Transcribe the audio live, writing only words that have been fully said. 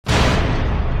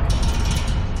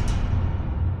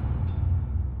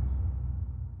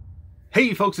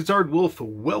Hey folks, it's Ardwulf.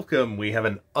 Welcome. We have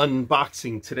an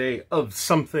unboxing today of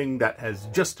something that has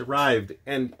just arrived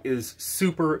and is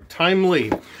super timely.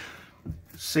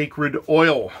 Sacred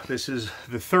Oil. This is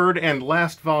the third and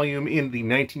last volume in the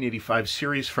 1985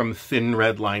 series from Thin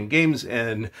Red Line Games,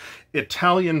 an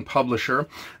Italian publisher.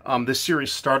 This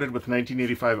series started with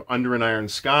 1985 Under an Iron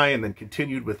Sky and then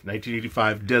continued with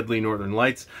 1985 Deadly Northern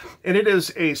Lights. And it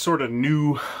is a sort of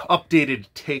new, updated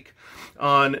take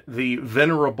on the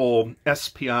venerable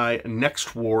SPI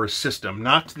Next War system.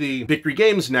 Not the Victory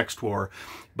Games Next War,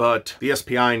 but the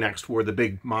SPI Next War, the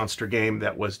big monster game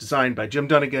that was designed by Jim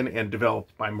Dunnigan and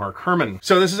developed by Mark Herman.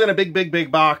 So this is in a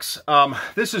big box.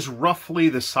 This is roughly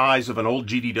the size of an old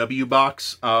GDW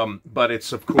box, but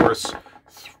it's, of course,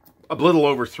 a little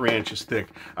over 3 inches thick.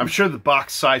 I'm sure the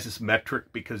box size is metric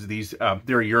because these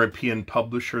they're a European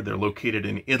publisher. They're located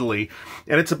in Italy,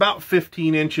 and it's about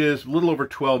 15 inches, a little over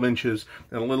 12 inches,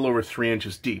 and a little over 3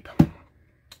 inches deep.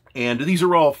 And these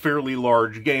are all fairly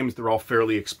large games. They're all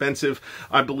fairly expensive.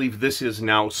 I believe this is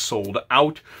now sold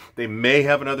out. They may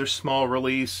have another small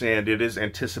release, and it is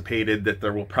anticipated that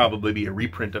there will probably be a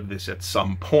reprint of this at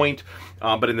some point.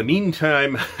 But in the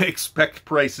meantime, expect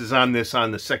prices on this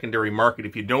on the secondary market,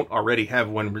 if you don't already have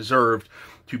one reserved,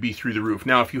 to be through the roof.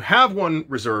 Now, if you have one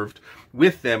reserved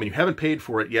with them and you haven't paid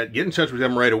for it yet, get in touch with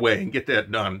them right away and get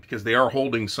that done, because they are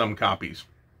holding some copies,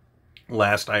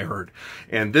 last I heard.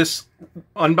 And this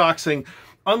unboxing,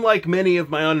 unlike many of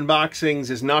my unboxings,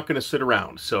 is not going to sit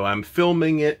around. So I'm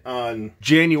filming it on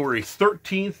January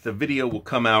 13th. The video will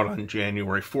come out on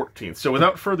January 14th. So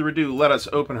without further ado, let us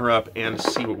open her up and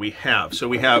see what we have. So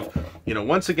we have,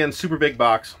 once again, super big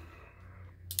box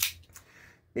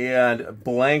and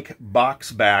blank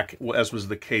box back, as was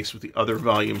the case with the other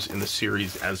volumes in the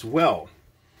series as well.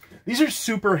 These are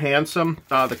super handsome.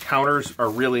 The counters are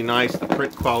really nice. The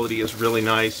print quality is really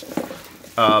nice.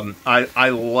 I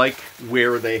like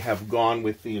where they have gone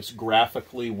with these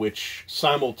graphically, which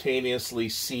simultaneously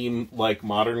seem like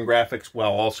modern graphics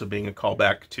while also being a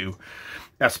callback to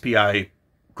SPI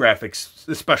graphics,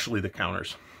 especially the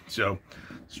counters. So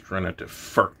let's try not to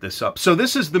fart this up. So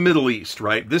this is the Middle East,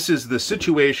 right? This is the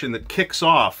situation that kicks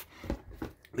off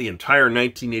the entire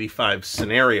 1985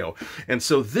 scenario. And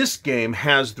so this game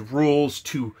has the rules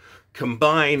to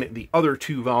combine the other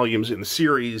two volumes in the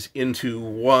series into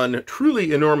one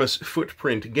truly enormous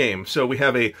footprint game. So we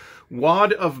have a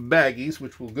wad of baggies,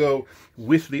 which will go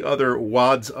with the other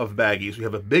wads of baggies. We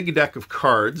have a big deck of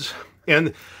cards,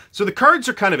 and so the cards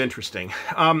are kind of interesting.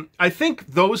 I think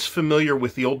those familiar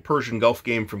with the old Persian Gulf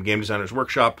game from Game Designers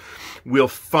Workshop will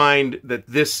find that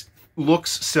this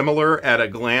looks similar at a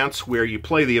glance, where you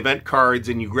play the event cards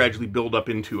and you gradually build up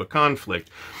into a conflict.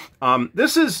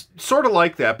 This is sort of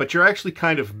like that, but you're actually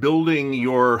kind of building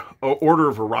your order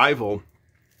of arrival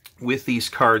with these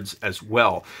cards as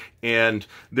well. And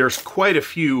there's quite a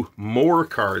few more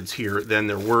cards here than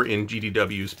there were in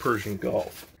GDW's Persian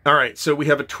Gulf. All right, so we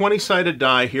have a 20-sided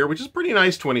die here, which is a pretty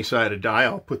nice 20-sided die.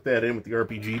 I'll put that in with the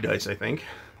RPG dice, I think.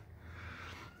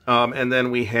 And then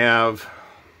we have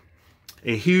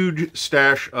a huge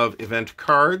stash of event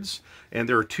cards, and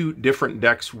there are two different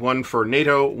decks, one for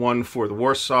NATO, one for the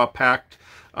Warsaw Pact.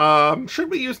 Should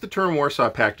we use the term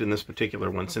Warsaw Pact in this particular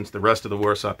one, since the rest of the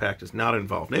Warsaw Pact is not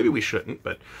involved? Maybe we shouldn't,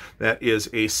 but that is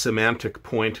a semantic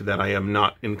point that I am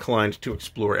not inclined to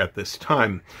explore at this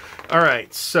time. All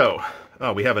right, so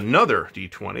we have another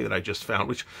D20 that I just found,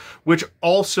 which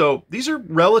also, these are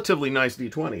relatively nice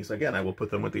D20s. Again, I will put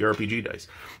them with the RPG dice.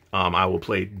 I will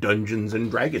play Dungeons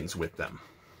and Dragons with them,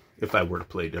 if I were to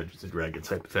play Dungeons and Dragons,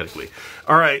 hypothetically.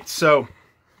 All right, so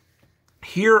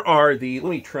here are the, let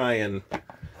me try and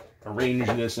arrange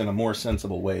this in a more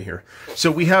sensible way here. So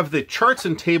we have the charts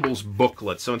and tables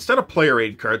booklet. So instead of player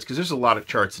aid cards, because there's a lot of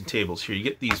charts and tables here, you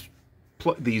get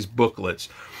these booklets,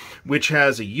 which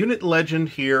has a unit legend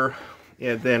here.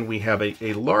 And then we have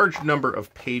a large number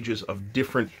of pages of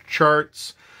different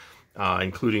charts,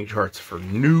 including charts for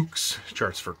nukes,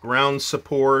 charts for ground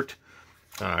support,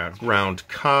 ground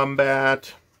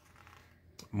combat,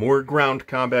 more ground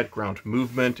combat, ground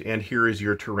movement, and here is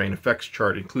your terrain effects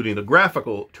chart, including the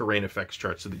graphical terrain effects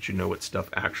chart so that you know what stuff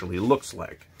actually looks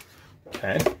like.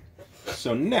 Okay,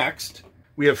 so next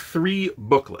we have 3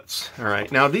 booklets. All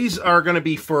right, now these are going to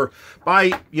be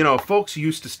by folks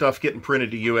used to stuff getting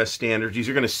printed to US standards. These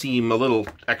are going to seem a little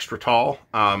extra tall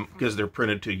because they're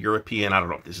printed to European, I don't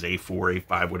know if this is A4,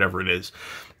 A5, whatever it is.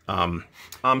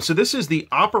 So this is the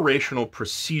Operational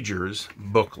Procedures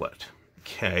booklet.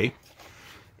 Okay,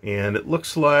 and it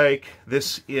looks like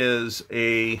this is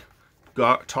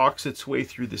talks its way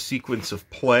through the sequence of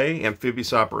play.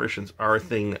 Amphibious operations are a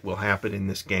thing that will happen in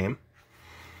this game.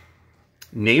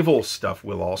 Naval stuff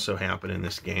will also happen in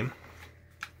this game.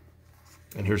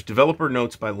 And here's developer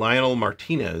notes by Lionel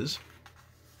Martinez.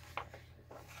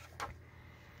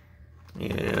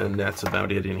 And that's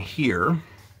about it in here.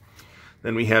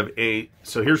 Then we have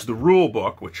so here's the rule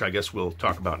book, which I guess we'll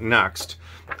talk about next.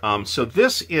 So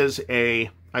this is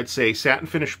I'd say satin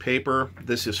finish paper.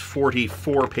 This is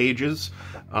 44 pages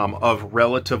of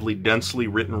relatively densely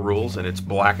written rules, and it's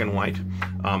black and white.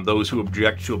 Those who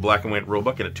object to a black and white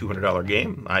rulebook in a $200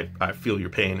 game, I feel your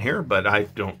pain here, but I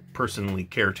don't personally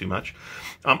care too much.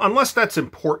 Unless that's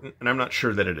important, and I'm not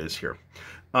sure that it is here.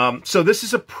 So this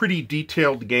is a pretty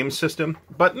detailed game system,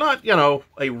 but not, you know,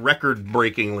 a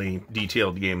record-breakingly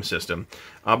detailed game system.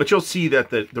 But you'll see that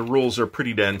the rules are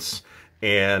pretty dense,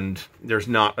 and there's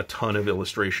not a ton of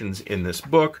illustrations in this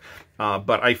book.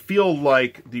 But I feel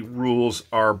like the rules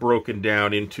are broken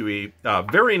down into a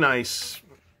very nice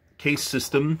case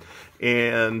system,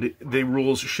 and the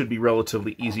rules should be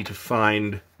relatively easy to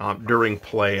find during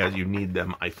play as you need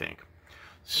them, I think.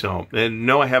 So, and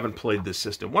no, I haven't played this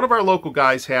system. One of our local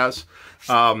guys has,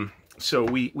 so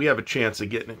we have a chance of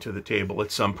getting it to the table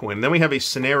at some point. And then we have a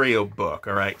scenario book,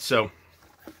 all right? So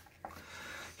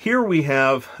here we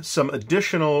have some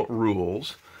additional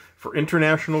rules for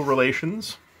international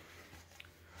relations,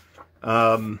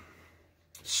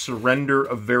 surrender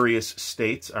of various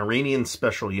states, Iranian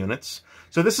special units.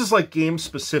 So this is like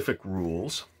game-specific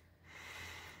rules.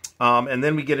 And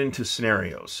then we get into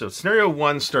scenarios. So scenario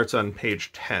 1 starts on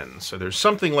page 10. So there's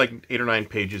something like 8 or 9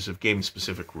 pages of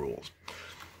game-specific rules.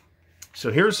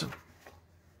 So here's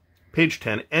page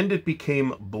 10, and it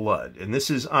became blood. And this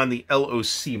is on the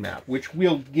LOC map, which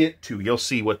we'll get to. You'll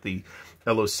see what the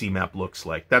LOC map looks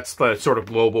like. That's the sort of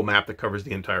global map that covers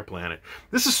the entire planet.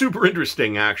 This is super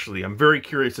interesting, actually. I'm very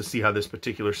curious to see how this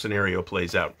particular scenario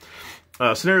plays out.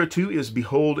 Scenario 2 is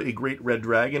Behold a Great Red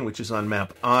Dragon, which is on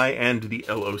map I and the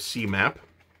LOC map.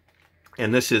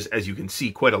 And this is, as you can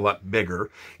see, quite a lot bigger.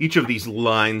 Each of these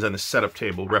lines on the setup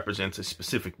table represents a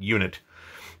specific unit.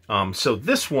 So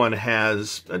this one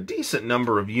has a decent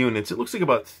number of units. It looks like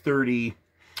about 30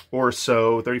 or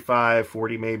so, 35,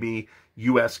 40 maybe,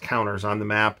 US counters on the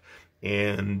map.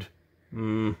 And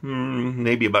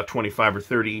maybe about 25 or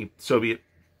 30 Soviet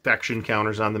faction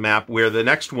counters on the map, where the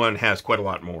next one has quite a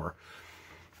lot more.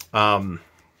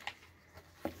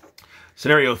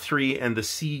 Scenario 3, and the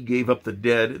sea gave up the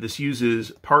dead. This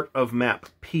uses part of map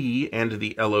P and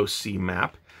the LOC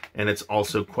map, and it's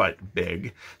also quite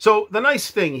big. So the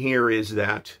nice thing here is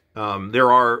that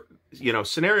there are, you know,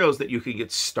 scenarios that you can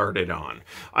get started on.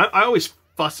 I always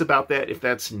fuss about that if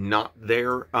that's not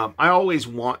there. I always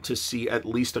want to see at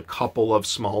least a couple of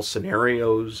small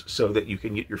scenarios so that you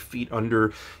can get your feet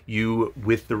under you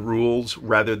with the rules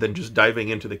rather than just diving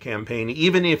into the campaign,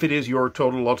 even if it is your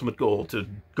total ultimate goal to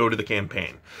go to the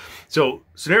campaign. So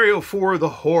scenario 4, the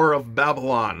Whore of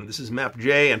Babylon. This is map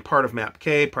J and part of map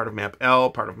K, part of map L,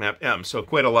 part of map M. So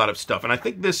quite a lot of stuff. And I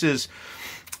think this is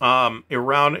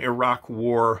Iran-Iraq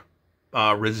War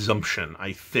resumption,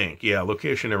 I think. Yeah,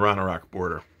 location Iran-Iraq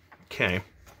border. Okay.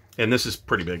 And this is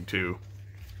pretty big too.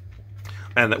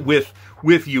 And with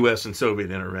US and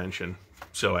Soviet intervention,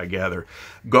 so I gather.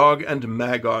 Gog and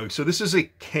Magog. So this is a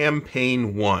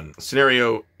campaign 1.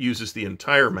 Scenario uses the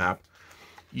entire map.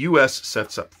 US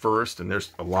sets up first, and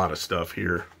there's a lot of stuff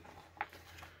here.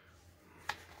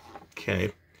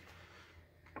 Okay.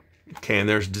 Okay, and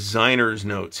there's designer's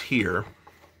notes here.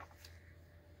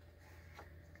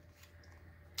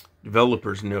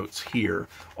 Developer's notes here.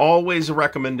 Always a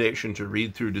recommendation to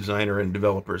read through designer and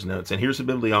developer's notes. And here's a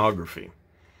bibliography.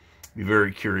 Be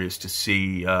very curious to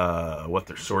see what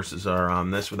their sources are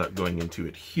on this without going into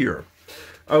it here.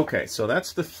 Okay, so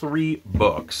that's the 3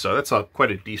 books. So that's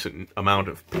quite a decent amount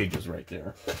of pages right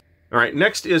there. All right,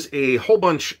 next is a whole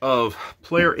bunch of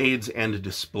player aids and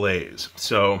displays.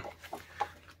 So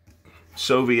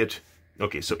Soviet,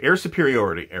 okay, so air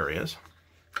superiority areas,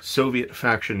 Soviet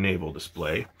faction naval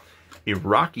display,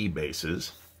 Iraqi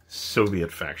bases,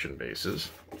 Soviet faction bases,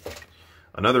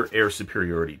 another air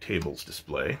superiority tables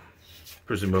display,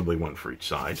 presumably one for each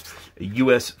side, a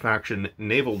US faction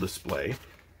naval display,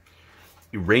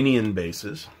 Iranian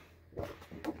bases.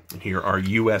 And here are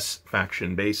US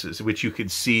faction bases, which you could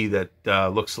see that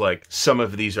looks like some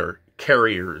of these are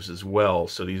carriers as well,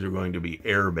 so these are going to be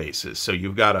air bases. So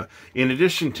you've got in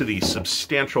addition to the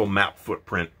substantial map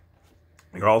footprint,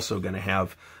 you're also going to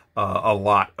have a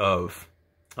lot of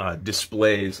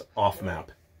displays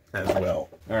off-map as well.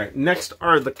 All right, next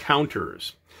are the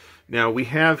counters. Now, we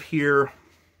have here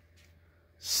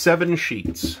 7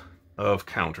 sheets of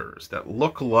counters that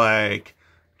look like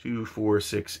 2, 4,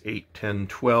 6, 8, 10,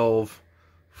 12,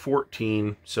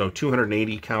 14, so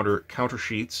 280 counter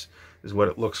sheets is what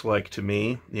it looks like to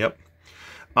me. Yep.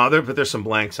 But there's some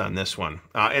blanks on this one.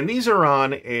 And these are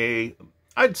on a,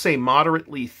 I'd say,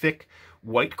 moderately thick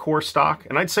white core stock,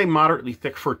 and I'd say moderately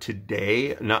thick for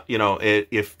today. Not, you know,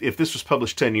 if this was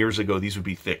published 10 years ago, these would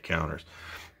be thick counters.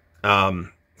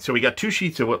 So we got 2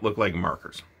 sheets of what look like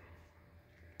markers.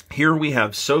 Here we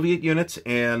have Soviet units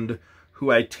and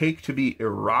who I take to be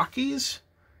Iraqis.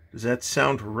 Does that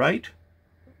sound right?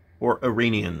 Or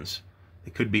Iranians?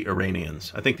 It could be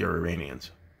Iranians. I think they're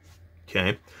Iranians.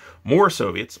 Okay. More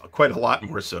Soviets, quite a lot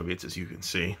more Soviets, as you can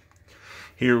see.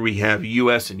 Here we have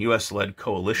U.S. and U.S.-led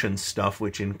coalition stuff,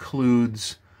 which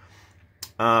includes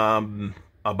a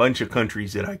bunch of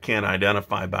countries that I can't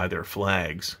identify by their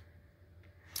flags.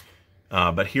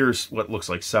 But here's what looks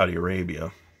like Saudi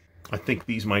Arabia. I think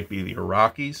these might be the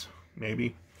Iraqis,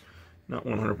 maybe. Not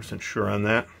 100% sure on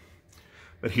that.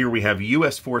 But here we have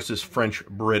U.S. forces, French,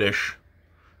 British.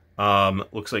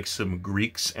 Looks like some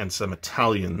Greeks and some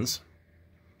Italians.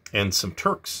 And some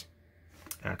Turks,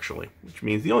 actually. Which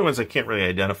means the only ones I can't really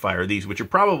identify are these, which are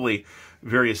probably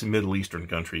various Middle Eastern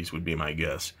countries, would be my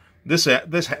guess. These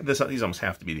almost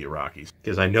have to be the Iraqis,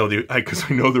 because I know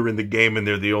they're in the game and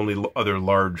they're the only other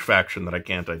large faction that I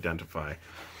can't identify.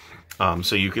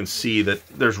 So you can see that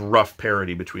there's rough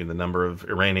parity between the number of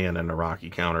Iranian and Iraqi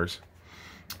counters.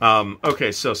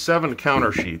 Okay, so 7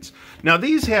 counter sheets. Now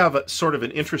these have sort of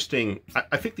an interesting,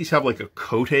 I think these have like a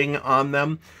coating on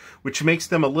them, which makes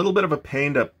them a little bit of a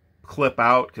pain to clip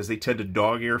out because they tend to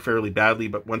dog ear fairly badly,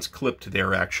 but once clipped,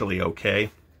 they're actually okay.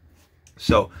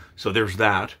 So there's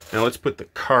that. Now let's put the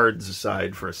cards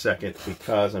aside for a second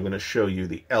because I'm going to show you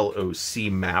the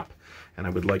LOC map, and I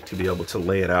would like to be able to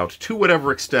lay it out to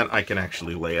whatever extent I can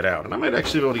actually lay it out. And I might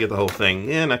actually be able to get the whole thing,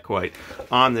 not quite,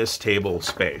 on this table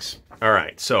space. All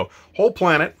right, so whole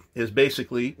planet is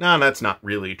basically, no, that's not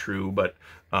really true, but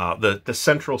the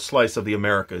central slice of the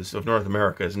Americas, of North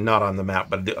America, is not on the map,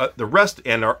 but the rest,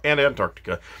 and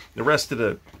Antarctica, the rest of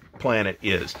the planet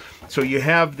is. So you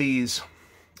have these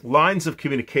lines of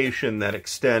communication that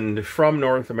extend from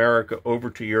North America over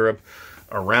to Europe,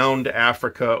 around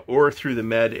Africa, or through the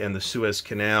Med and the Suez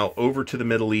Canal, over to the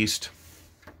Middle East,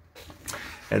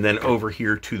 and then over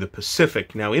here to the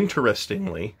Pacific. Now,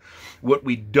 interestingly, what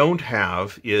we don't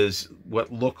have is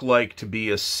what look like to be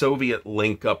a Soviet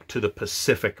link up to the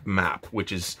Pacific map,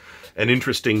 which is an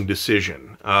interesting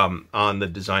decision on the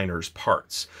designer's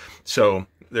parts. So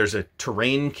there's a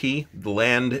terrain key. The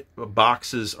land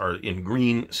boxes are in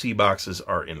green, sea boxes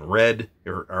are in red,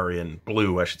 or are in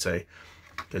blue, I should say,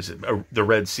 because the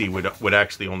Red Sea would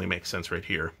actually only make sense right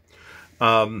here.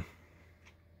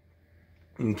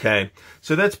 Okay,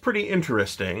 so that's pretty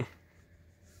interesting.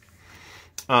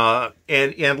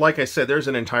 And like I said, there's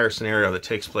an entire scenario that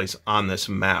takes place on this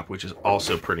map, which is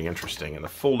also pretty interesting. And the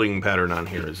folding pattern on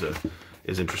here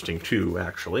is interesting too,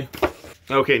 actually.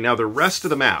 Okay, now the rest of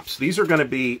the maps. These are going to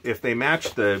be, if they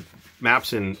match the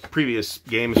maps in previous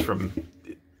games from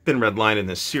Thin Red Line in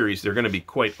this series, they're going to be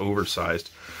quite oversized.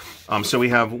 So we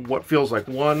have what feels like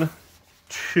 1,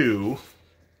 2,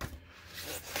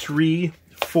 3,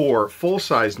 4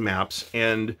 full-sized maps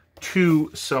and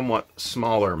 2 somewhat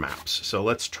smaller maps. So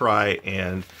let's try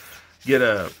and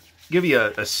give you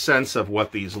a sense of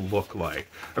what these look like.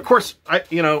 Of course, I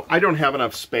don't have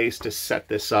enough space to set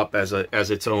this up as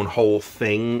its own whole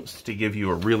thing to give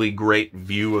you a really great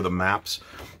view of the maps.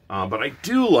 But I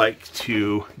do want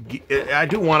to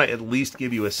at least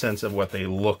give you a sense of what they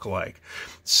look like.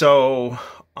 So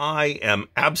I am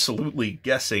absolutely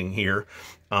guessing here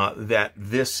that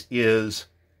this is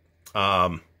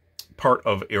part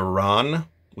of Iran,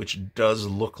 which does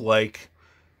look like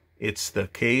it's the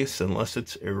case, unless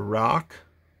it's Iraq.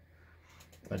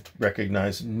 I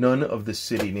recognize none of the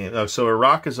city names. Oh, so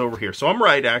Iraq is over here. So I'm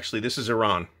right, actually. This is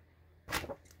Iran.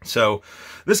 So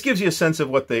this gives you a sense of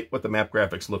what the map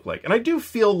graphics look like. And I do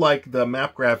feel like the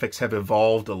map graphics have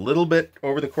evolved a little bit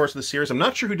over the course of the series. I'm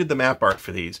not sure who did the map art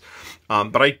for these,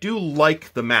 but I do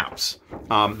like the maps.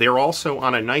 They're also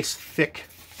on a nice, thick,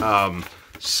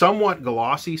 somewhat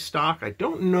glossy stock. I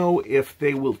don't know if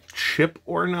they will chip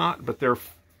or not, but they're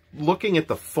looking at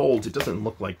the folds, it doesn't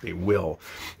look like they will.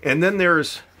 And then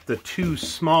there's the 2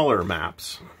 smaller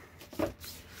maps.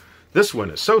 This one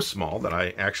is so small that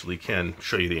I actually can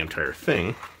show you the entire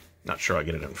thing. Not sure I'll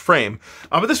get it in frame.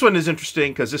 But this one is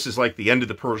interesting because this is like the end of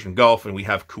the Persian Gulf, and we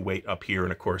have Kuwait up here,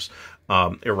 and of course,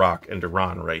 Iraq and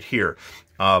Iran right here.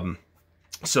 So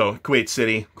Kuwait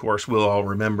City, of course, we'll all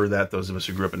remember that, those of us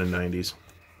who grew up in the 90s.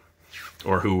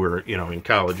 Or who were, in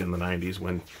college in the 90s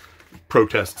when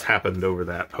protests happened over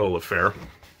that whole affair.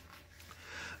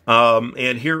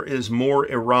 And here is more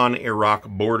Iran-Iraq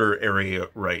border area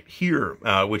right here,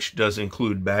 which does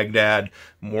include Baghdad,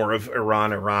 more of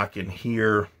Iran-Iraq in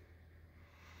here.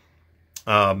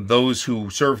 Those who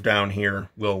serve down here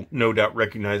will no doubt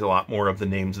recognize a lot more of the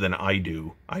names than I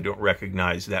do. I don't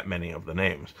recognize that many of the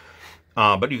names.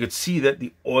 But you could see that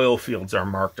the oil fields are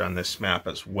marked on this map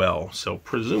as well. So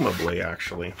presumably,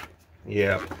 actually,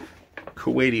 yeah,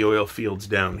 Kuwaiti oil fields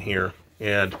down here.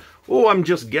 And, oh, I'm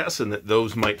just guessing that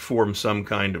those might form some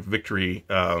kind of victory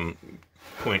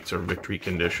points or victory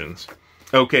conditions.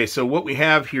 Okay, so what we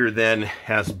have here then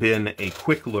has been a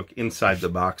quick look inside the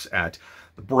box at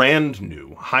the brand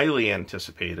new, highly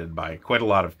anticipated by quite a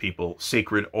lot of people,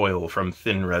 Sacred Oil from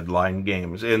Thin Red Line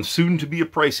Games, and soon to be a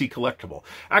pricey collectible.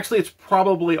 Actually, it's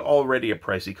probably already a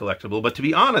pricey collectible, but to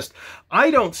be honest,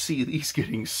 I don't see these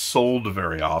getting sold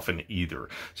very often either.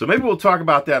 So maybe we'll talk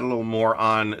about that a little more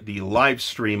on the live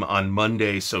stream on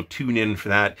Monday, so tune in for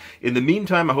that. In the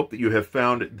meantime, I hope that you have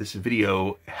found this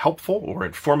video helpful or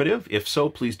informative. If so,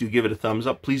 please do give it a thumbs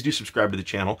up. Please do subscribe to the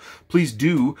channel. Please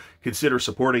do consider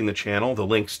supporting the channel.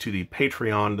 The links to the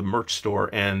Patreon, the merch store,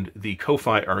 and the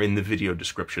Ko-Fi are in the video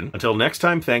description. Until next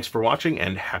time, thanks for watching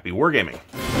and happy wargaming.